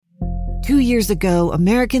2 years ago,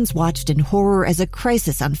 Americans watched in horror as a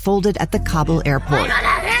crisis unfolded at the Kabul airport.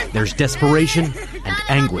 There's desperation and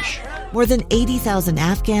anguish. More than 80,000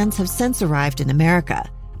 Afghans have since arrived in America,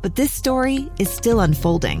 but this story is still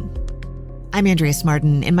unfolding. I'm Andrea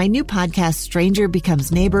Martin. In my new podcast, Stranger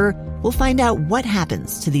Becomes Neighbor, we'll find out what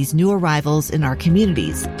happens to these new arrivals in our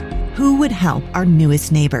communities. Who would help our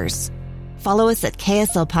newest neighbors? Follow us at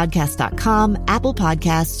kslpodcast.com, Apple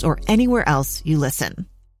Podcasts, or anywhere else you listen.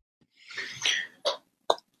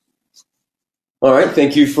 All right.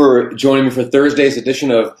 Thank you for joining me for Thursday's edition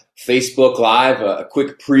of Facebook Live. A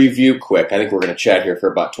quick preview. I think we're going to chat here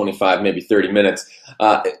for about 25, maybe 30 minutes.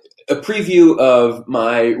 A preview of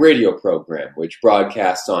my radio program, which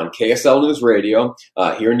broadcasts on KSL News Radio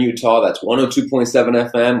here in Utah. That's 102.7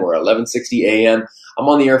 FM or 1160 AM. I'm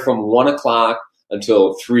on the air from 1 o'clock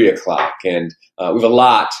until 3 o'clock. And we have a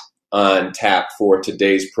lot on tap for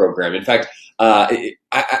today's program. In fact,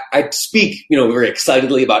 I speak, very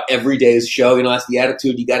excitedly about every day's show. That's the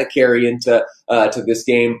attitude you got to carry into to this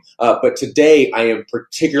game. But today I am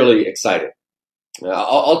particularly excited.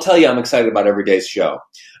 I'll tell you I'm excited about every day's show.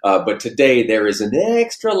 But today there is an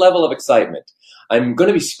extra level of excitement. I'm going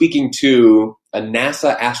to be speaking to a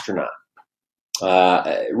NASA astronaut,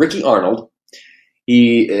 Ricky Arnold.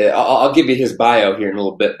 I'll give you his bio here in a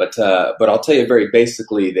little bit, but I'll tell you very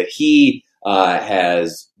basically that he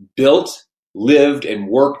has built, lived, and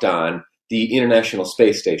worked on the International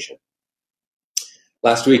Space Station.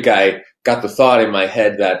 Last week, I got the thought in my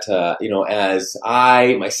head that, as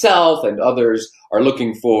I, myself, and others are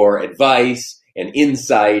looking for advice and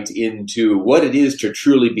insight into what it is to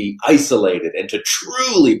truly be isolated and to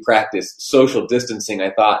truly practice social distancing,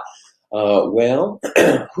 I thought,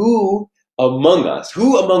 who among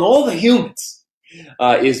all the humans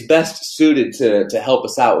is best suited to help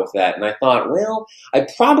us out with that? And I thought, I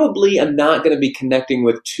probably am not going to be connecting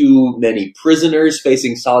with too many prisoners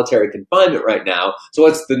facing solitary confinement right now. So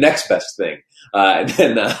what's the next best thing? And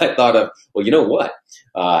then I thought of, you know what?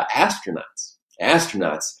 Astronauts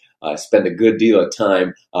spend a good deal of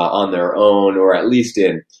time on their own, or at least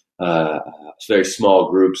in very small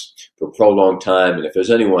groups for a prolonged time. And if there's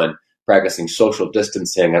anyone practicing social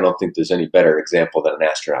distancing, I don't think there's any better example than an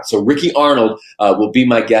astronaut. So Ricky Arnold will be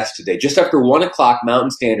my guest today. Just after 1 o'clock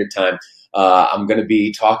Mountain Standard Time, I'm going to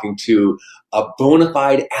be talking to a bona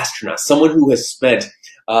fide astronaut, someone who has spent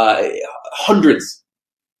hundreds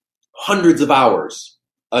of hours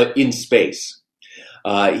in space.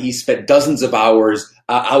 He spent dozens of hours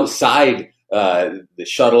outside the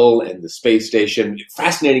shuttle and the space station.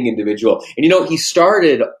 Fascinating individual. And he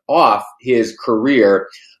started off his career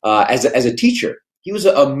as a teacher. He was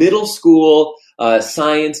a middle school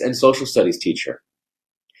science and social studies teacher.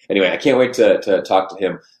 Anyway, I can't wait to talk to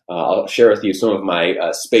him. I'll share with you some of my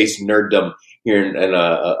space nerddom here in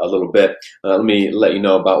a little bit. Let me let you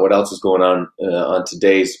know about what else is going on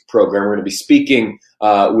today's program. We're going to be speaking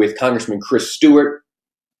with Congressman Chris Stewart,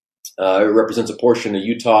 who represents a portion of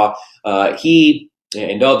Utah. He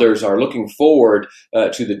and others are looking forward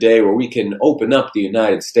to the day where we can open up the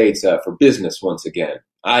United States for business once again.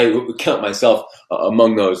 I count myself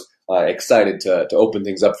among those excited to open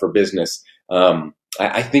things up for business.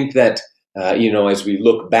 I think that, as we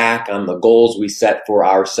look back on the goals we set for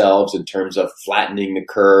ourselves in terms of flattening the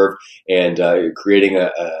curve and creating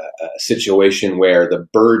a situation where the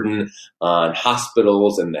burden on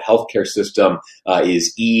hospitals and the healthcare system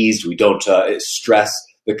is eased, we don't stress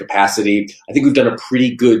the capacity. I think we've done a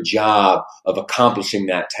pretty good job of accomplishing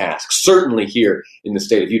that task, certainly here in the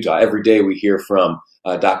state of Utah. Every day we hear from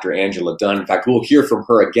Dr. Angela Dunn. In fact, we'll hear from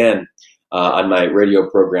her again on my radio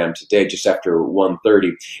program today, just after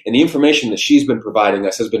 1:30. And the information that she's been providing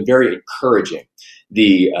us has been very encouraging.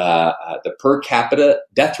 The per capita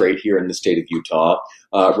death rate here in the state of Utah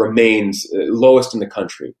remains lowest in the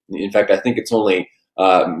country. In fact, I think it's only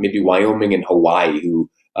maybe Wyoming and Hawaii who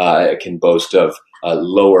can boast of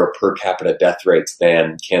lower per capita death rates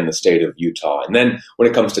than can the state of Utah. And then when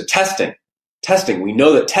it comes to testing, we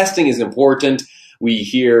know that testing is important. We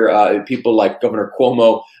hear people like Governor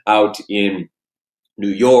Cuomo out in New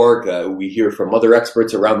York. We hear from other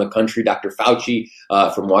experts around the country, Dr. Fauci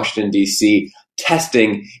from Washington, D.C.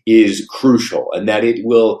 Testing is crucial, and that it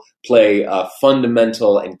will play a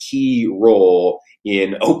fundamental and key role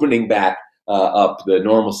in opening back up the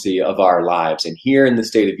normalcy of our lives. And here in the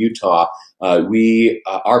state of Utah,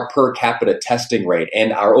 our per capita testing rate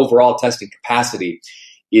and our overall testing capacity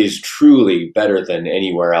is truly better than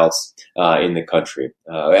anywhere else in the country.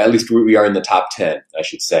 At least we are in the top 10, I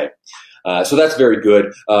should say. So that's very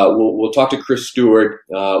good. We'll talk to Chris Stewart.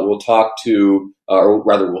 We'll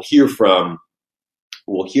hear from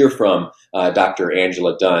we'll hear from Dr.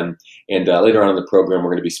 Angela Dunn. And later on in the program,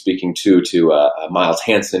 we're going to be speaking to Miles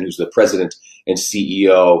Hansen, who's the president and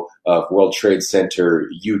CEO of World Trade Center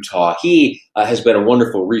Utah. He has been a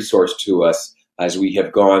wonderful resource to us as we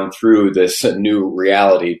have gone through this new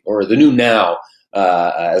reality, or the new now,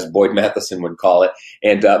 as Boyd Matheson would call it.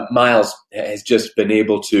 And Miles has just been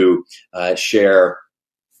able to share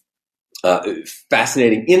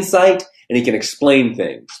fascinating insight, and he can explain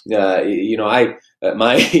things. My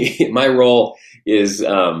role is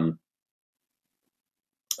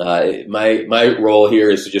my role here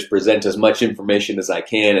is to just present as much information as I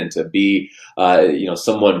can, and to be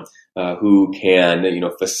someone who can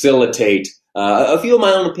facilitate a few of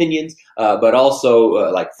my own opinions, but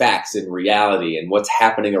also like facts and reality and what's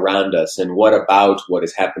happening around us, and what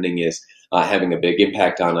is happening is having a big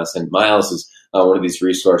impact on us. And Miles is one of these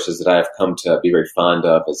resources that I've come to be very fond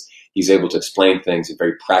of, as he's able to explain things in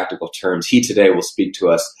very practical terms. He today will speak to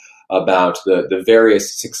us about the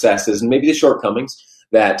various successes and maybe the shortcomings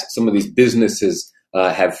that some of these businesses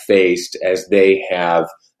have faced as they have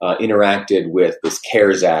interacted with this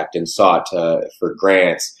CARES Act and sought for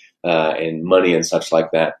grants and money and such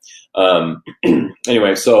like that.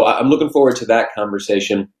 Anyway, so I'm looking forward to that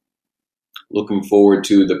conversation. Looking forward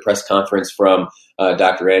to the press conference from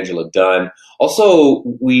Dr. Angela Dunn. Also,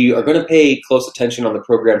 we are going to pay close attention on the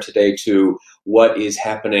program today to what is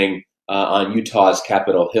happening on Utah's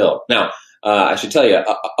Capitol Hill. Now, I should tell you,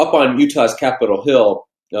 up on Utah's Capitol Hill,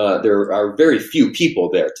 there are very few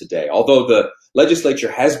people there today. Although the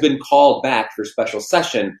legislature has been called back for special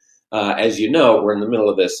session, as you know, we're in the middle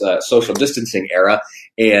of this social distancing era,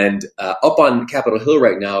 and up on Capitol Hill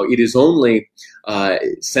right now, it is only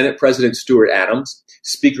Senate President Stuart Adams,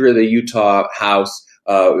 Speaker of the Utah House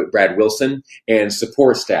Brad Wilson, and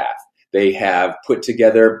support staff. They have put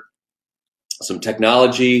together some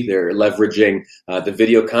technology. They're leveraging the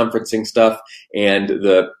video conferencing stuff, and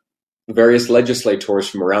the various legislators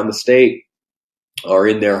from around the state are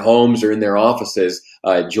in their homes or in their offices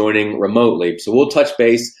joining remotely. So we'll touch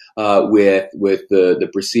base with the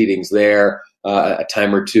proceedings there a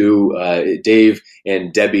time or two. Dave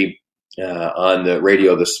and Debbie on the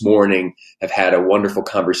radio this morning have had a wonderful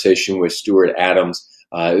conversation with Stuart Adams,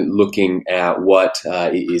 looking at what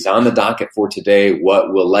is on the docket for today,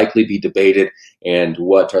 what will likely be debated, and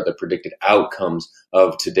what are the predicted outcomes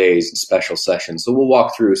of today's special session. So we'll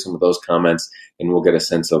walk through some of those comments, and we'll get a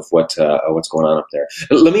sense of what's going on up there.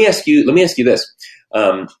 Let me ask you this.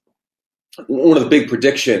 One of the big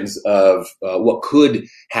predictions of what could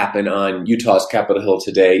happen on Utah's Capitol Hill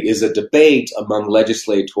today is a debate among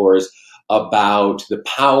legislators about the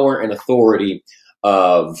power and authority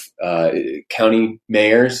of county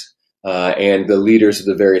mayors and the leaders of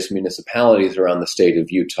the various municipalities around the state of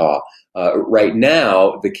Utah. Right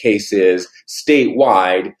now, the case is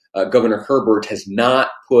statewide. Governor Herbert has not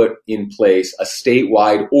put in place a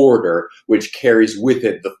statewide order which carries with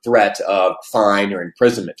it the threat of fine or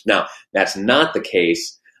imprisonment. Now, that's not the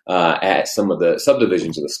case at some of the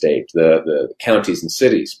subdivisions of the state, the counties and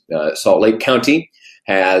cities. Salt Lake County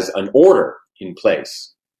has an order in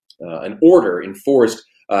place, an order enforced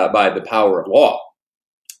by the power of law.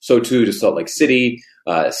 So too does Salt Lake City,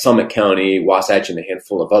 Summit County, Wasatch, and a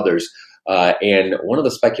handful of others. And one of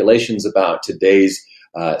the speculations about today's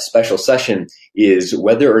special session is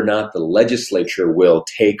whether or not the legislature will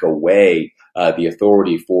take away the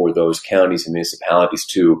authority for those counties and municipalities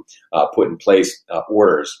to put in place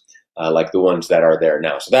orders like the ones that are there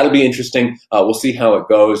now. So that'll be interesting. We'll see how it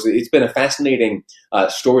goes. It's been a fascinating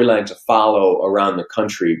storyline to follow around the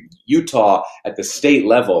country. Utah at the state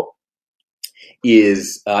level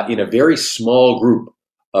is in a very small group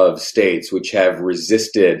of states which have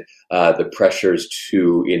resisted the pressures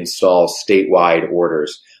to install statewide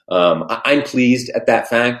orders. I'm pleased at that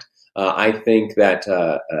fact. I think that,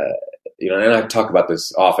 and I talk about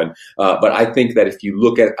this often, but I think that if you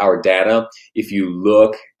look at our data, if you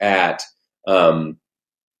look at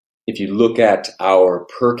our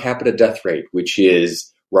per capita death rate, which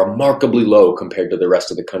is remarkably low compared to the rest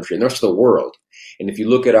of the country and the rest of the world, and if you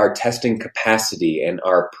look at our testing capacity and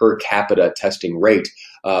our per capita testing rate,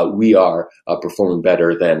 we are performing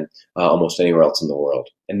better than almost anywhere else in the world.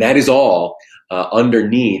 And that is all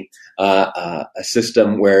underneath a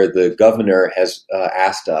system where the governor has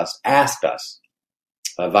asked us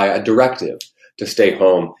via a directive to stay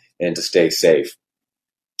home and to stay safe.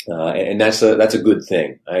 And that's a good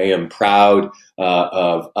thing. I am proud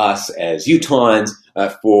of us as Utahns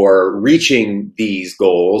for reaching these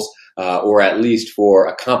goals, or at least for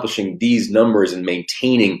accomplishing these numbers and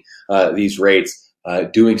maintaining these rates,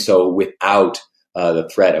 doing so without the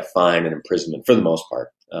threat of fine and imprisonment for the most part.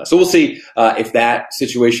 So we'll see if that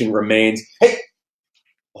situation remains. Hey,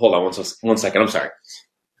 hold on one second. I'm sorry.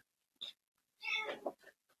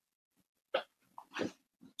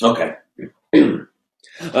 Okay. So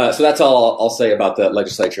that's all I'll say about the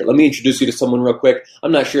legislature. Let me introduce you to someone real quick.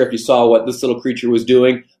 I'm not sure if you saw what this little creature was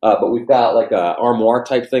doing, but we've got like a armoire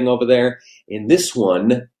type thing over there. And this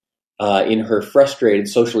one, in her frustrated,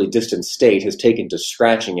 socially distant state, has taken to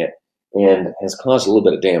scratching it and has caused a little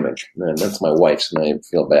bit of damage. And that's my wife's, and I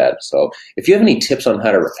feel bad. So if you have any tips on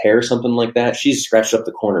how to repair something like that, she's scratched up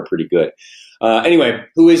the corner pretty good. Anyway,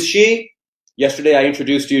 who is she? Yesterday I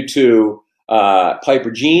introduced you to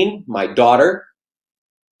Piper Jean, my daughter,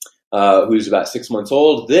 who's about 6 months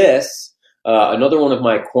old. This, another one of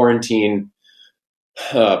my quarantine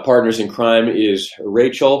partners in crime is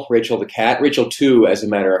Rachel the cat. Rachel 2, as a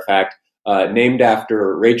matter of fact, named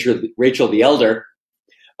after Rachel the Elder.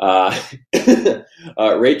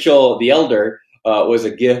 Rachel the Elder was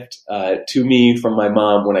a gift to me from my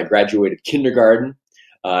mom when I graduated kindergarten,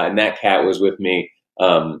 and that cat was with me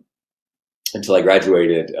until I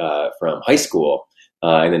graduated from high school,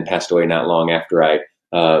 and then passed away not long after I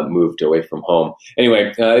moved away from home.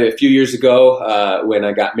 Anyway, a few years ago, when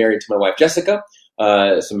I got married to my wife Jessica,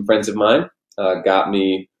 some friends of mine got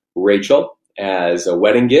me Rachel as a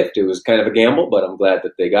wedding gift. It was kind of a gamble, but I'm glad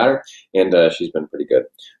that they got her, and she's been pretty good.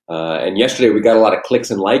 And yesterday we got a lot of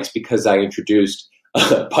clicks and likes because I introduced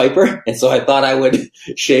Piper, and so I thought I would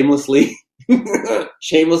shamelessly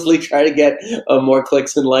try to get more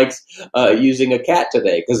clicks and likes using a cat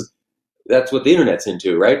today, because that's what the internet's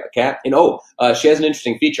into, right? A cat. And she has an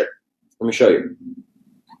interesting feature. Let me show you.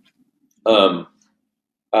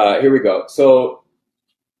 Here we go. So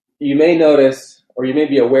you may notice, or you may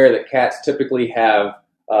be aware, that cats typically have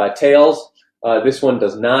tails. This one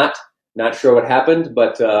does not. Not sure what happened,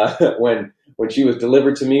 but when she was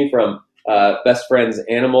delivered to me from Best Friends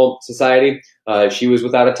Animal Society, she was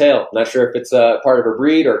without a tail. Not sure if it's part of her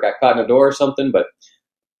breed or got caught in a door or something, but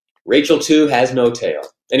Rachel 2 has no tail.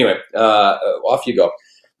 Anyway, off you go.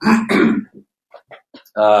 I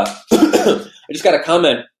just got a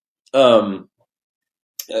comment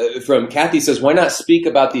from Kathy. Says, why not speak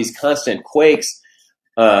about these constant quakes?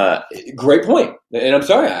 Great point. And I'm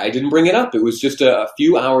sorry, I didn't bring it up. It was just a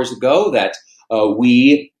few hours ago that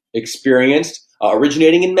we experienced,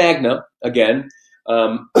 originating in Magna, again,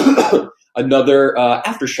 another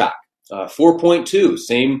aftershock, 4.2,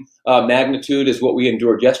 same magnitude as what we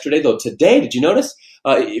endured yesterday. Though today, did you notice?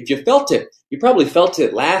 If you felt it, you probably felt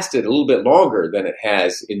it lasted a little bit longer than it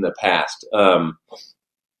has in the past. It was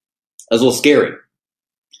a little scary.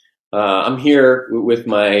 I'm here with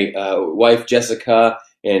my wife, Jessica,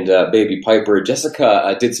 and baby Piper.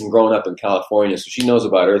 Jessica did some growing up in California, so she knows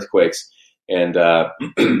about earthquakes. And,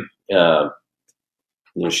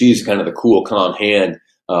 she's kind of the cool, calm hand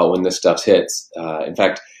when this stuff hits. In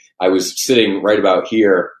fact, I was sitting right about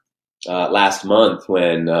here last month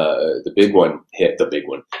when the big one hit,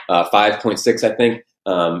 5.6, I think.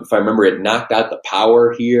 If I remember, it knocked out the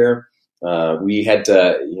power here. We had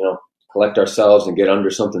to, collect ourselves and get under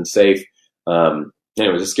something safe. Anyway,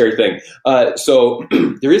 it was a scary thing. So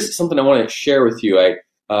there is something I want to share with you.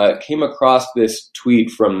 I came across this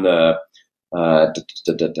tweet from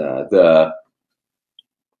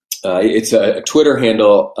it's a Twitter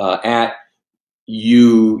handle at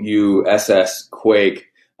UUSS Quake.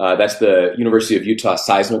 That's the University of Utah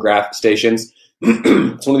seismograph stations.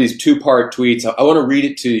 It's one of these two-part tweets. I want to read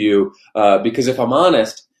it to you because if I'm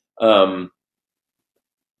honest, I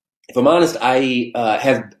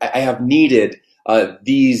have needed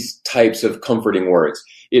these types of comforting words.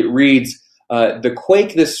 It reads, the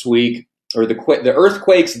quake this week, or the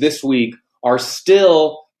earthquakes this week, are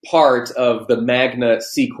still part of the Magna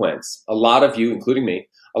sequence. A lot of you, including me,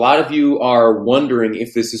 are wondering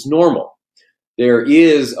if this is normal. There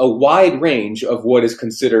is a wide range of what is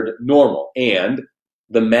considered normal, and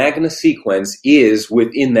the Magna sequence is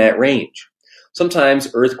within that range. Sometimes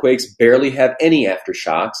earthquakes barely have any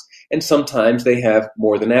aftershocks, and sometimes they have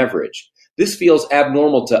more than average. This feels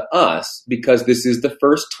abnormal to us because this is the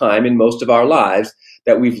first time in most of our lives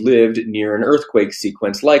that we've lived near an earthquake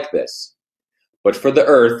sequence like this. But for the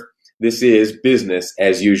Earth, this is business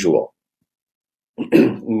as usual.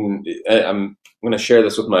 I'm going to share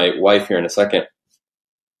this with my wife here in a second.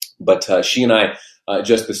 But she and I,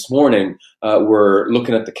 just this morning, were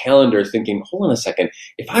looking at the calendar thinking, hold on a second.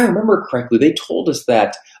 If I remember correctly, they told us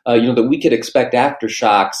that, that we could expect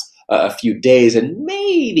aftershocks a few days and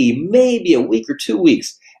maybe a week or 2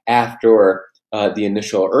 weeks after the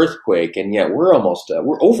initial earthquake. And yet we're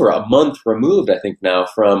over a month removed, I think now,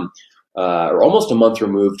 from, or almost a month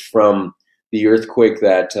removed from the earthquake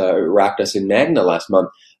that rocked us in Magna last month.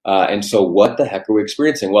 And so what the heck are we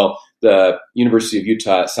experiencing? Well, the University of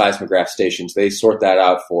Utah seismograph stations, they sort that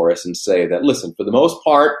out for us and say that, listen, for the most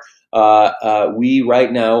part, we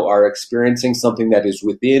right now are experiencing something that is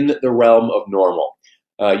within the realm of normal.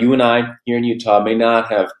 You and I here in Utah may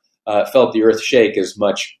not have felt the earth shake as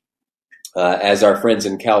much as our friends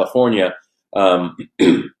in California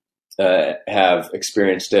have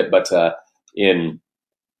experienced it, but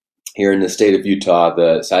here in the state of Utah,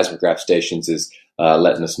 the seismograph stations is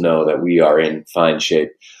letting us know that we are in fine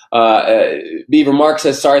shape. Beaver Mark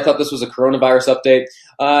says, sorry, I thought this was a coronavirus update.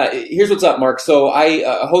 Here's what's up, Mark. So I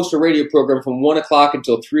host a radio program from 1 o'clock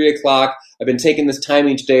until 3 o'clock. I've been taking this time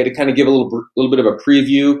each day to kind of give a little bit of a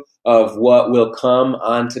preview of what will come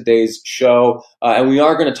on today's show. And we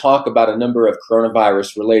are going to talk about a number of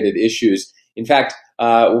coronavirus-related issues. In fact,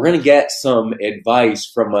 we're going to get some advice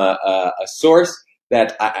from a source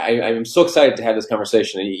that I'm so excited to have this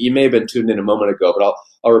conversation. You may have been tuned in a moment ago, but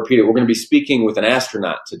I'll repeat it. We're going to be speaking with an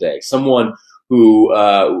astronaut today, someone who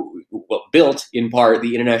built, in part,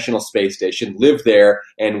 the International Space Station, lived there,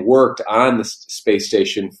 and worked on the space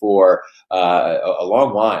station for a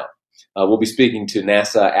long while. We'll be speaking to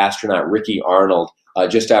NASA astronaut Ricky Arnold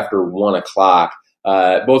just after 1 o'clock,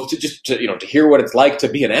 both to hear what it's like to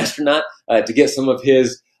be an astronaut, to get some of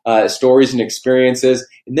his stories and experiences,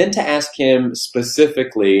 and then to ask him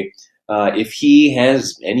specifically if he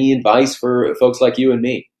has any advice for folks like you and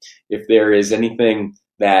me, if there is anything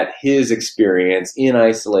that his experience in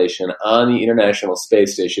isolation on the International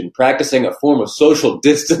Space Station, practicing a form of social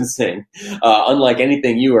distancing, unlike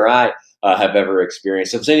anything you or I have ever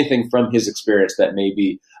experienced, if there's anything from his experience that may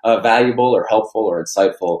be valuable or helpful or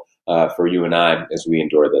insightful for you and I as we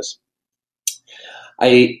endure this.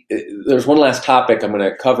 There's one last topic I'm going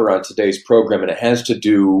to cover on today's program, and it has to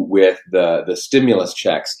do with the stimulus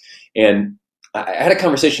checks. And I had a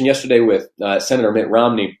conversation yesterday with Senator Mitt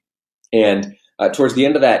Romney, and towards the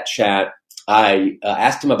end of that chat, I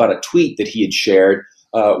asked him about a tweet that he had shared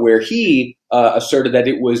where he asserted that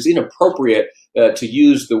it was inappropriate to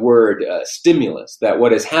use the word stimulus, that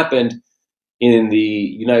what has happened in the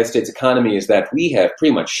United States economy is that we have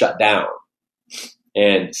pretty much shut down.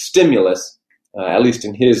 And stimulus, at least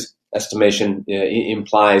in his estimation,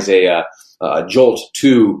 implies a jolt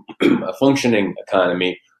to a functioning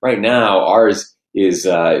economy. Right now, ours is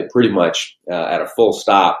pretty much at a full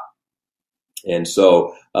stop. And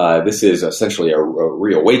so this is essentially a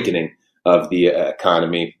reawakening of the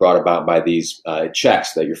economy brought about by these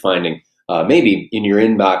checks that you're finding maybe in your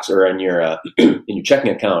inbox or in your in your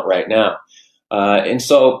checking account right now. And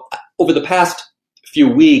so over the past few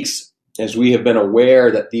weeks, as we have been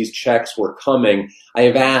aware that these checks were coming, I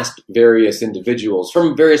have asked various individuals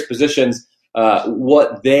from various positions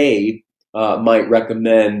what they might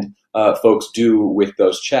recommend folks do with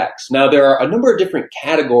those checks. Now, there are a number of different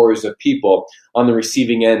categories of people on the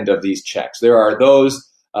receiving end of these checks. There are those,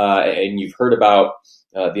 and you've heard about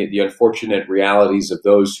the unfortunate realities of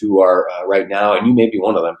those who are right now, and you may be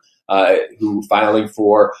one of them, who filing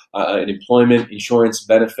for unemployment insurance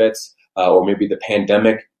benefits or maybe the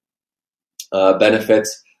pandemic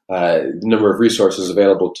benefits, the number of resources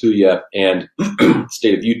available to you. And the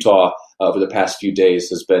state of Utah over the past few days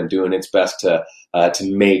has been doing its best to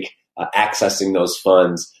make accessing those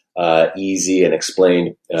funds easy and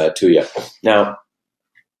explained to you. Now,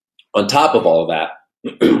 on top of all of that,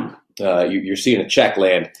 you're seeing a check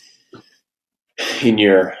land in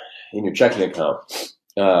your checking account,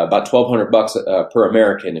 about $1,200 per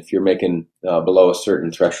American if you're making below a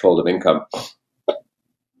certain threshold of income.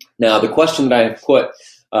 Now, the question that I have put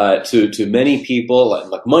to many people,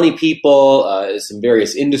 like money people, some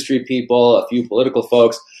various industry people, a few political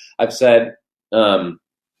folks, I've said,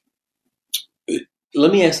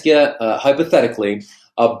 let me ask you hypothetically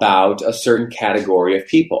about a certain category of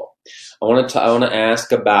people. I want to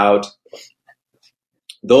ask about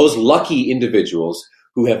those lucky individuals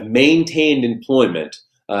who have maintained employment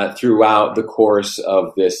throughout the course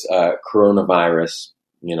of this coronavirus,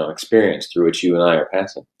 experience through which you and I are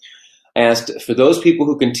passing. I asked for those people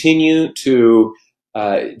who continue to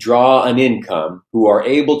draw an income, who are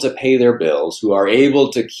able to pay their bills, who are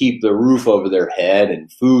able to keep the roof over their head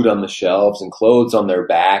and food on the shelves and clothes on their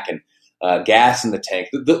back and gas in the tank,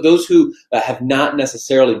 those who have not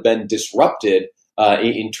necessarily been disrupted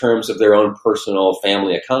in terms of their own personal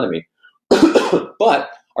family economy, but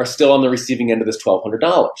are still on the receiving end of this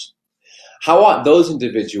 $1,200. How ought those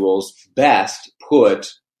individuals best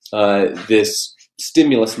put this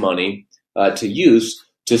stimulus money to use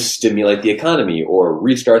to stimulate the economy or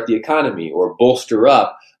restart the economy or bolster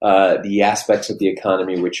up the aspects of the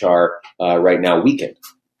economy which are right now weakened?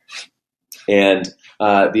 And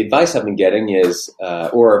the advice I've been getting is,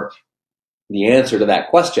 or the answer to that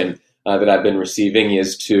question that I've been receiving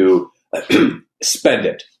is to spend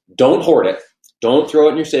it. Don't hoard it. Don't throw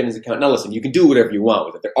it in your savings account. Now, listen, you can do whatever you want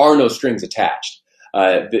with it. There are no strings attached.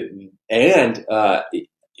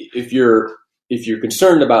 If you're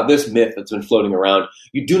concerned about this myth that's been floating around,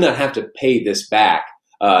 you do not have to pay this back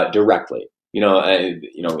directly.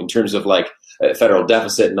 In terms of like federal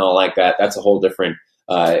deficit and all like that, that's a whole different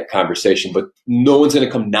conversation. But no one's going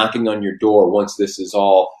to come knocking on your door once this is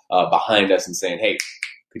all behind us and saying, "Hey,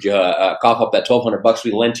 could you cough up that $1,200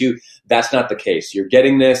 we lent you?" That's not the case. You're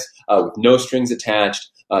getting this with no strings attached.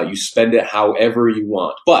 You spend it however you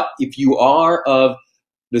want. But if you are of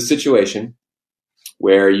the situation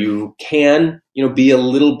where you can, be a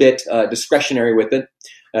little bit discretionary with it,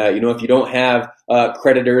 if you don't have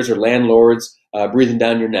creditors or landlords breathing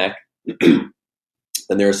down your neck, then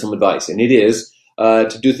there is some advice, and it is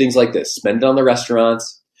to do things like this: spend it on the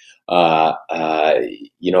restaurants.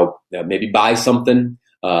 Maybe buy something.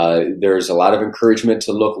 There's a lot of encouragement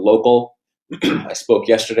to look local. I spoke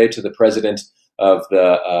yesterday to the president of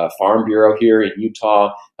the Farm Bureau here in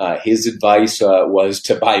Utah. His advice was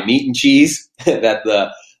to buy meat and cheese. that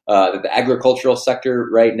the agricultural sector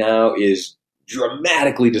right now is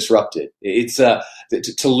dramatically disrupted. It's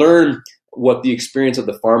to learn what the experience of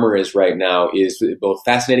the farmer is right now is both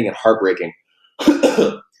fascinating and heartbreaking.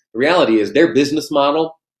 The reality is their business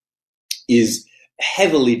model is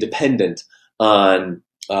heavily dependent on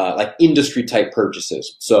like industry type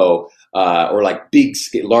purchases. So or like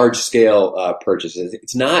large scale purchases.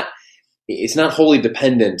 It's not wholly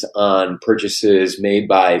dependent on purchases made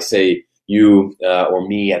by, say, you or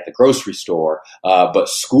me at the grocery store, but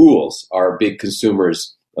schools are big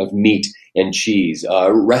consumers of meat and cheese.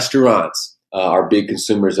 Restaurants are big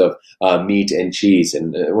consumers of meat and cheese.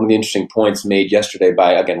 And one of the interesting points made yesterday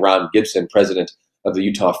by, again, Ron Gibson, president of the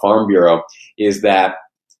Utah Farm Bureau, is that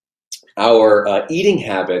our eating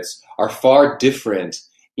habits are far different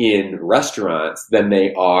in restaurants than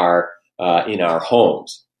they are in our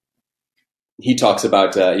homes. He talks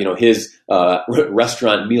about, his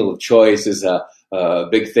restaurant meal of choice is a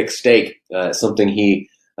big, thick steak, something he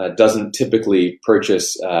doesn't typically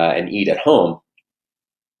purchase and eat at home.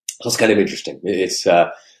 So it's kind of interesting. It's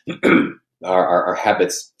our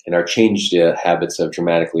habits and our changed habits have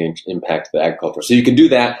dramatically impacted the agriculture. So you can do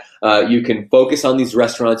that. You can focus on these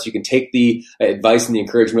restaurants. You can take the advice and the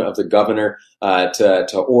encouragement of the governor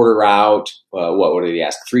to order out. What did he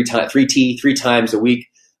ask? Three times a week.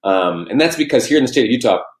 And that's because here in the state of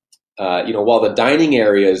Utah, while the dining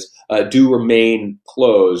areas do remain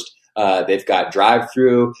closed, they've got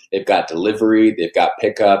drive-through, they've got delivery, they've got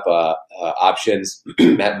pickup options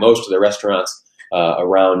at most of the restaurants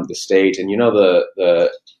around the state. And the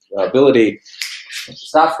ability.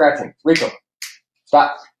 Stop scratching, Rachel.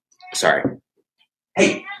 Stop. Sorry.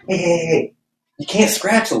 Hey! You can't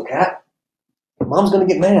scratch, little cat. Mom's gonna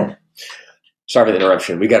get mad. Sorry for the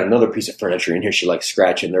interruption. We got another piece of furniture in here she likes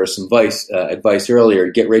scratching. There was some advice earlier.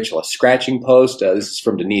 Get Rachel a scratching post. This is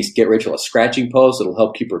from Denise. Get Rachel a scratching post. It'll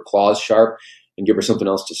help keep her claws sharp and give her something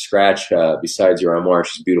else to scratch besides your armoire.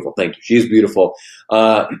 She's beautiful. Thank you. She is beautiful.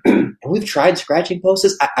 And we've tried scratching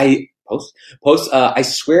posts. I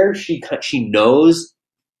swear she knows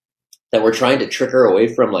that we're trying to trick her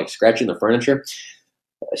away from like scratching the furniture.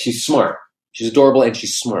 She's smart. She's adorable and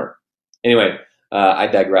she's smart. Anyway. I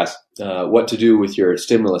digress. What to do with your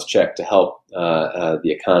stimulus check to help the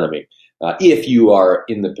economy, if you are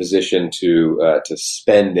in the position to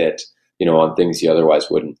spend it, on things you otherwise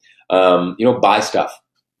wouldn't. Buy stuff.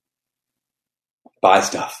 Buy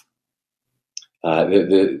stuff.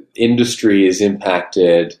 The industry is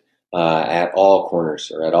impacted at all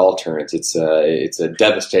corners or at all turns. It's a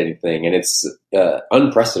devastating thing, and it's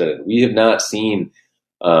unprecedented. We have not seen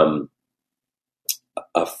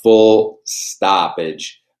a full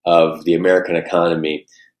stoppage of the American economy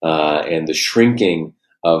and the shrinking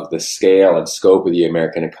of the scale and scope of the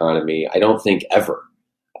American economy. I don't think ever.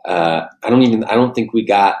 I don't think we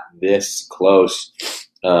got this close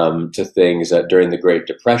to things during the Great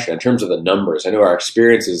Depression in terms of the numbers. I know our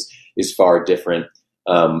experience is far different,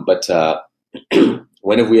 but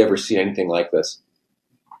when have we ever seen anything like this?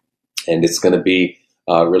 And it's going to be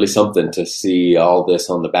really something to see all this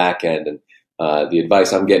on the back end. And the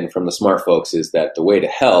advice I'm getting from the smart folks is that the way to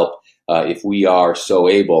help, if we are so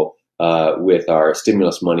able with our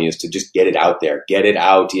stimulus money, is to just get it out there, get it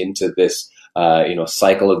out into this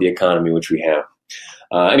cycle of the economy, which we have.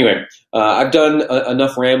 Anyway, I've done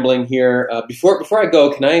enough rambling here. Before I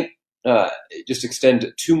go, can I just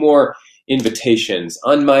extend two more invitations?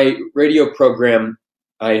 On my radio program,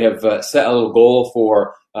 I have set a little goal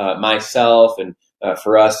for myself and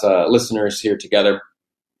for us listeners here together,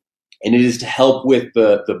 and it is to help with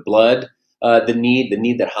the blood, the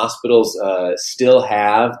need that hospitals still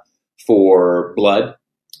have for blood.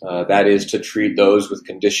 That is to treat those with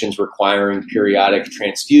conditions requiring periodic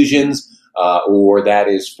transfusions, or that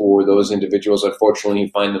is for those individuals, unfortunately, who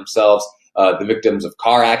find themselves the victims of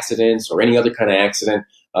car accidents or any other kind of accident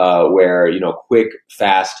where, quick,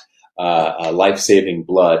 fast, life-saving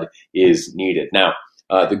blood is needed. Now,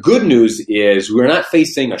 the good news is we're not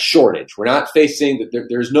facing a shortage. We're not facing that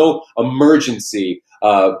there's no emergency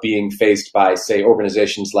being faced by, say,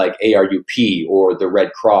 organizations like ARUP or the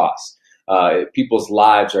Red Cross. People's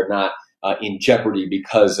lives are not in jeopardy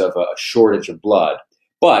because of a shortage of blood.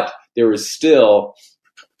 But there is still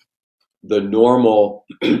the normal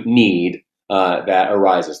need that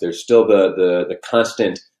arises. There's still the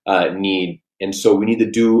constant need. And so we need to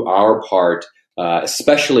do our part,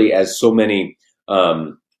 especially as so many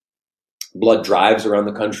blood drives around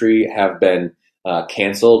the country have been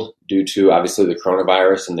canceled due to, obviously, the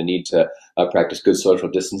coronavirus and the need to practice good social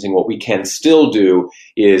distancing. What we can still do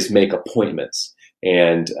is make appointments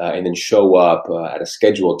and then show up at a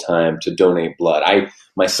scheduled time to donate blood. I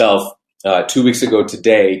myself, 2 weeks ago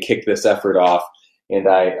today, kicked this effort off, and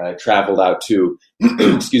I traveled out to,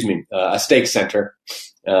 a stake center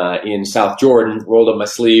in South Jordan, rolled up my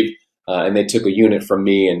sleeve, and they took a unit from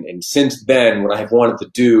me. And since then, what I've wanted to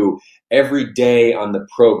do every day on the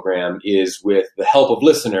program is, with the help of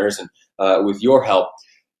listeners and with your help,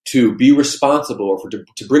 to be responsible or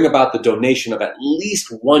to bring about the donation of at least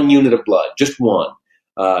 1 unit of blood, just one.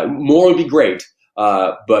 More would be great,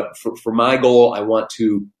 but for my goal, I want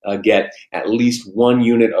to get at least 1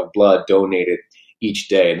 unit of blood donated each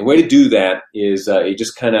day. And the way to do that is you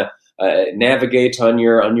just kind of navigate on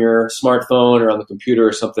your smartphone or on the computer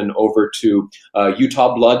or something over to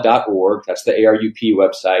utahblood.org. That's the ARUP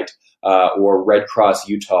website, or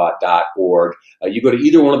redcrossutah.org. You go to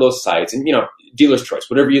either one of those sites, and dealer's choice,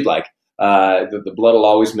 whatever you'd like. The blood will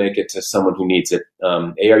always make it to someone who needs it.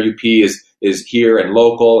 ARUP is here and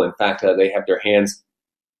local. In fact, they have their hands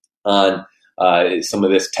on some of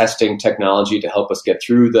this testing technology to help us get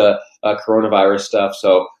through the coronavirus stuff.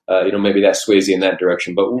 So, maybe that sways you in that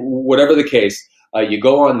direction. But whatever the case, you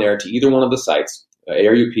go on there to either one of the sites,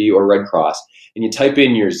 ARUP or Red Cross, and you type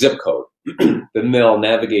in your zip code. Then they'll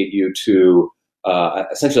navigate you to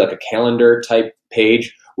essentially like a calendar type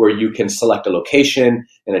page where you can select a location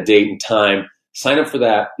and a date and time. Sign up for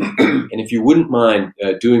that. And if you wouldn't mind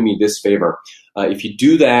doing me this favor, if you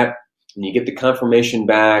do that and you get the confirmation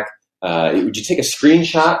back, would you take a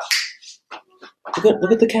screenshot?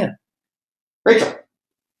 Look at the cat. Rachel.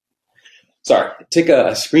 Sorry, take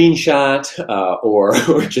a screenshot or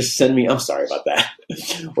just send me, I'm sorry about that,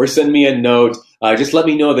 or send me a note. Just let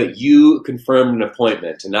me know that you confirmed an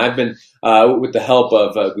appointment. And I've been, with the help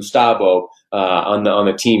of Gustavo on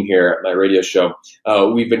the team here at my radio show,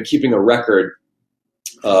 we've been keeping a record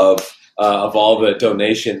of all the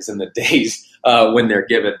donations and the days when they're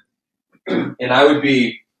given. And I'd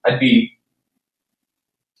be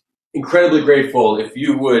incredibly grateful if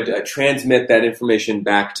you would transmit that information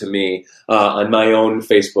back to me on my own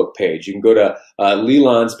Facebook page. You can go to Lee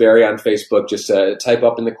Lonsberry on Facebook, just type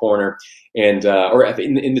up in the corner, and or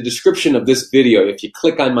in the description of this video, if you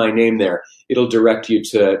click on my name there, it'll direct you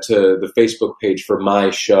to the Facebook page for my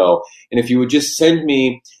show. And if you would just send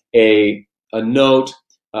me a note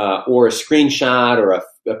or a screenshot or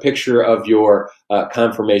a picture of your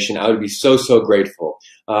confirmation, I would be so grateful.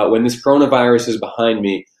 When this coronavirus is behind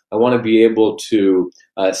me, I want to be able to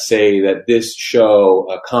say that this show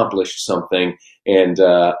accomplished something. And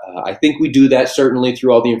I think we do that certainly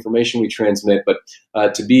through all the information we transmit, but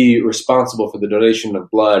to be responsible for the donation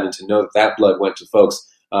of blood and to know that blood went to folks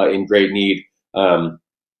in great need,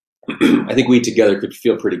 I think we together could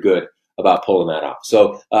feel pretty good about pulling that off.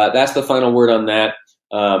 So that's the final word on that.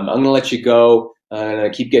 I'm going to let you go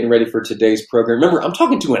and keep getting ready for today's program. Remember, I'm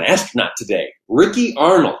talking to an astronaut today. Ricky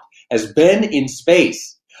Arnold has been in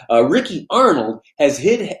space. Ricky Arnold has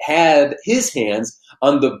had his hands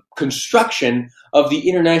on the construction of the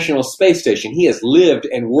International Space Station. He has lived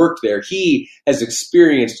and worked there. He has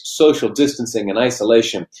experienced social distancing and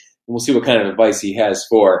isolation. And we'll see what kind of advice he has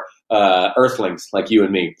for earthlings like you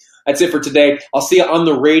and me. That's it for today. I'll see you on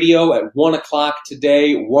the radio at 1 o'clock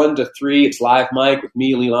today, 1 to 3. It's Live Mike with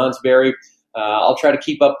me, Lee Lonsberry. I'll try to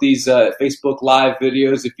keep up these Facebook Live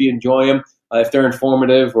videos if you enjoy them. If they're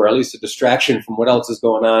informative or at least a distraction from what else is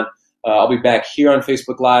going on. I'll be back here on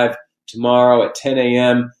Facebook Live tomorrow at 10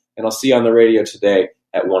 a.m. and I'll see you on the radio today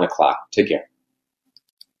at 1 o'clock. Take care.